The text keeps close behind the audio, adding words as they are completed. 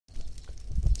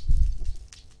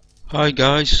Hi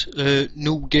guys,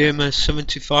 New Gamer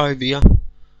 75 here.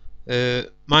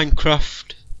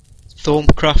 Minecraft,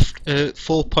 Thaumcraft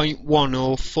 4.1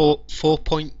 or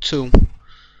 4.2.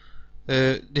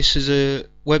 This is a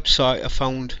website I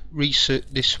found.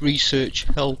 This research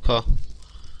helper.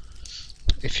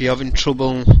 If you're having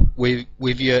trouble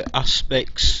with your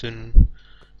aspects and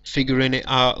figuring it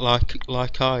out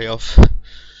like I have,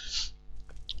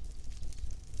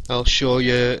 I'll show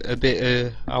you a bit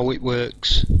of how it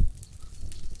works.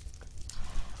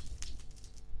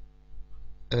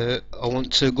 I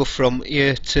want to go from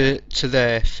here to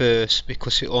there first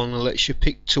because it only lets you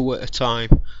pick two at a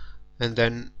time, and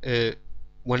then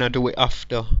when I do it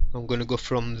after, I'm going to go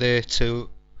from there to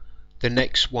the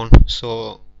next one.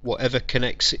 So whatever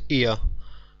connects here,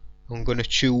 I'm going to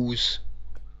choose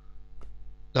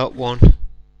that one,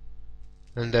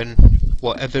 and then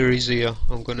whatever is here,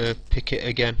 I'm going to pick it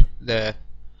again there.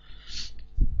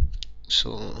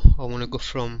 So I want to go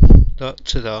from that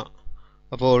to that.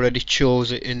 I've already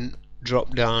chose it in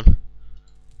drop down,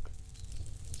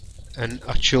 and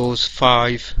I chose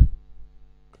 5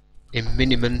 in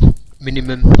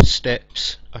minimum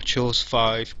steps. I chose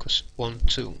 5 because 1,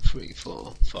 2, 3,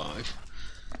 4, 5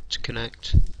 to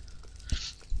connect,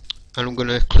 and I'm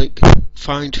gonna click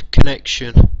find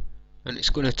connection, and it's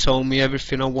gonna tell me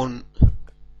everything I want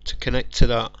to connect to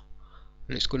that,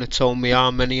 and it's gonna tell me how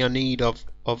many I need of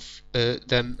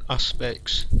them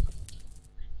aspects.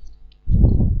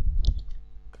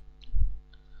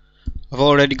 I've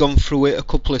already gone through it a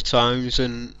couple of times,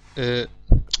 and it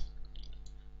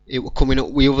was coming up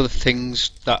with other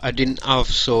things that I didn't have,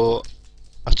 so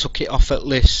I took it off at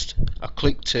list. I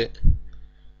clicked it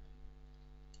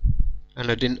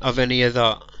and I didn't have any of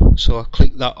that, so I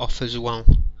clicked that off as well.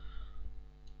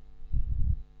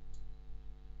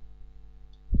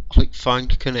 Click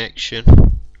find connection,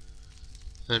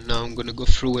 and now I'm going to go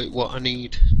through it what I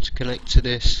need to connect to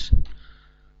this.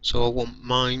 So I want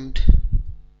mind,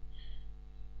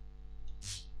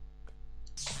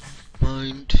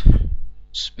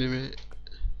 spirit,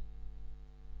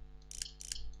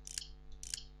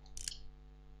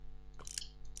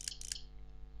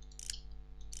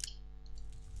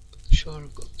 sure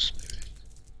I've got spirit.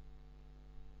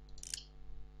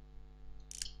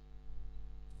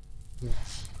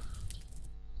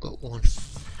 Got one.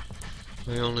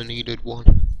 I only needed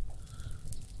one.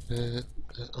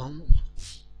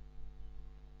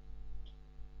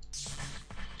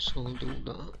 So I'll do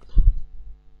that.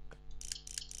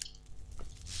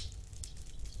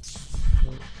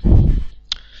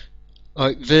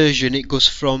 Right, version, it goes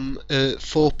from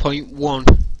 4.1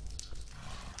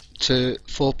 to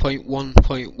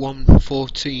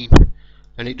 4.1.114,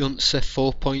 and it doesn't say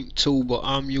 4.2, but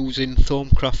I'm using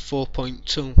Thaumcraft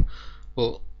 4.2,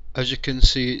 but as you can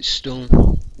see it's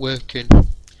still working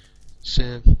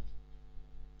same.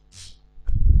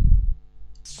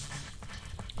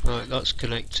 Right, that's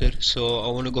connected, so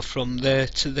I want to go from there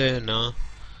to there now,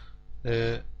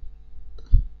 and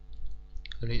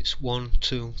it's 1,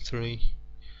 2, 3.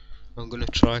 I'm going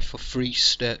to try for 3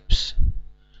 steps,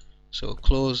 so I'll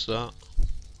close that.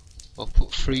 I'll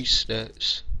put 3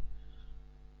 steps.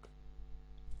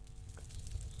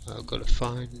 I've got to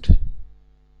find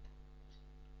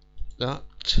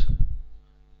that.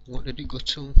 What did it go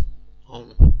to?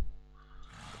 Oh.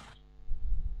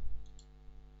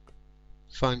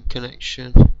 Find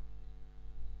connection.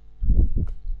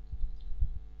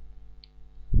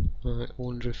 Right, I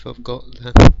wonder if I've got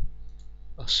them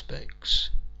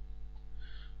aspects.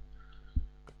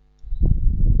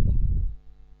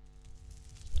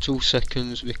 Two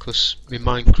seconds because my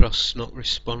Minecraft's not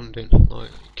responding. Like,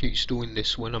 it keeps doing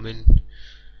this when I'm in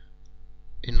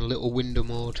little window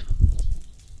mode.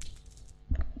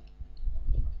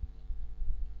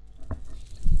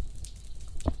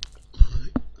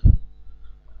 Right.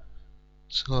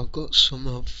 So I've got some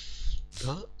of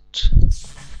that.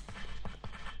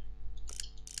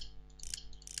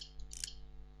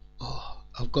 Oh,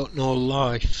 I've got no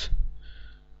life.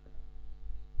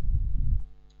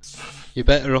 You're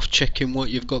better off checking what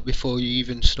you've got before you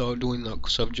even start doing that,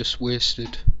 because I've just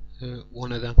wasted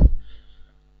one of them.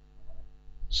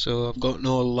 So I've got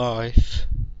no life.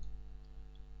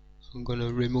 I'm going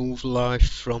to remove life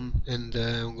from in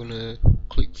there. I'm going to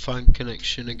click find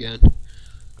connection again.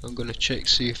 I'm going to check,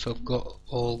 see if I've got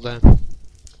all them.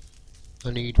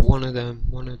 I need one of them,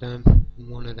 and one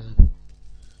of them.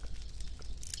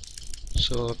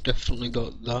 So I've definitely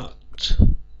got that.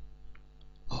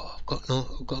 Oh, I've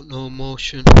got no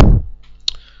motion.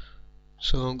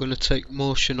 So I'm going to take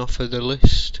motion off of the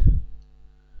list.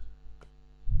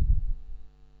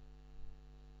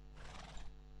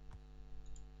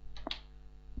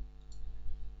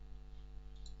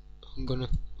 I'm gonna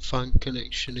find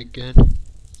connection again. 1,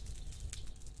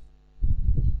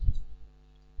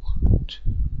 2,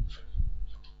 3, 4.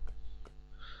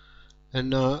 And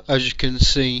now, as you can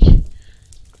see,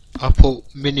 I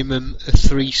put minimum of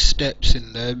 3 steps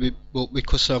in there, but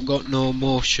because I've got no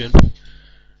motion,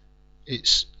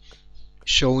 it's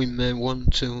showing me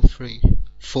 1, 2, 3,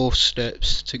 4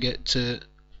 steps to get to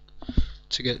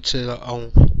that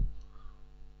hole.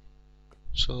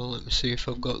 So let me see if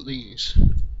I've got these.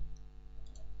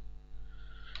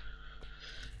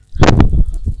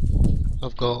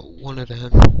 I've got one of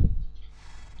them.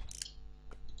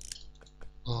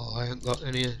 Oh, I haven't got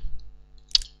any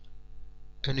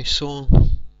soul.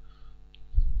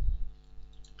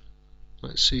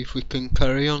 Let's see if we can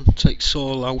carry on. Take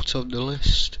soul out of the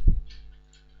list.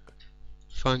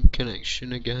 Find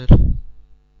connection again.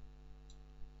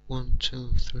 1,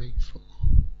 2, 3, 4.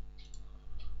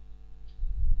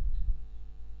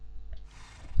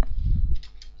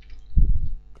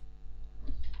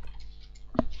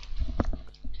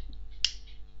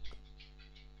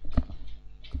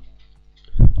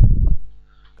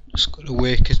 Just gotta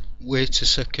wait a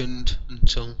second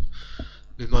until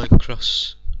my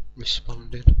Minecraft's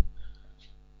responded.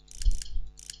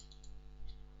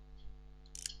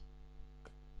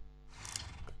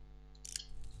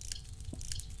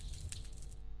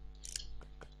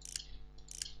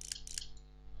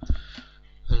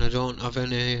 And I don't have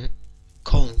any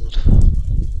cold,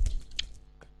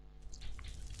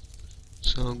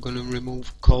 so I'm gonna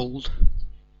remove cold.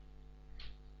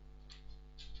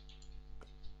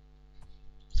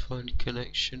 Find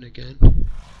connection again.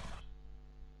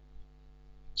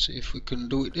 See if we can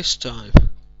do it this time.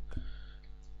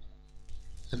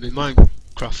 And my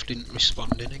Minecraft didn't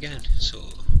respond in again, so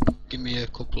give me a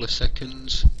couple of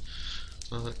seconds.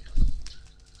 Right.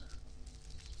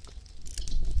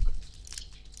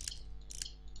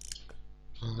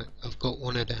 Right, I've got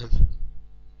one of them.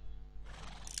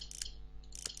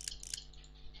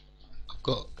 I've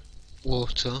got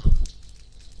water.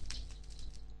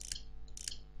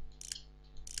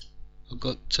 I've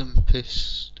got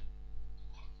tempestus.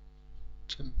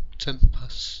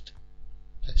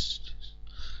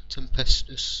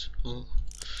 Oh.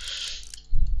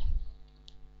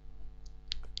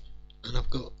 And I've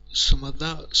got some of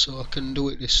that, so I can do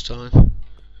it this time.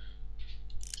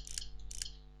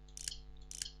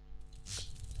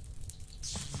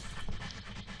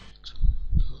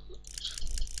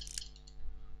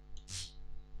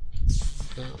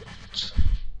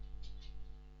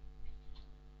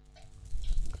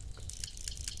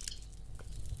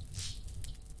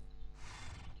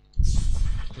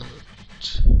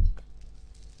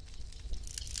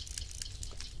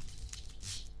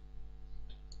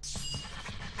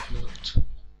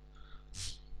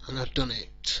 And I've done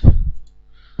it.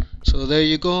 So there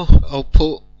you go. I'll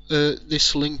put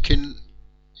this link in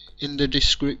the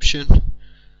description,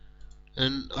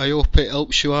 and I hope it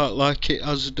helps you out like it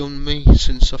has done me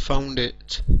since I found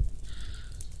it.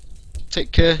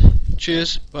 Take care.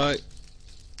 Cheers. Bye.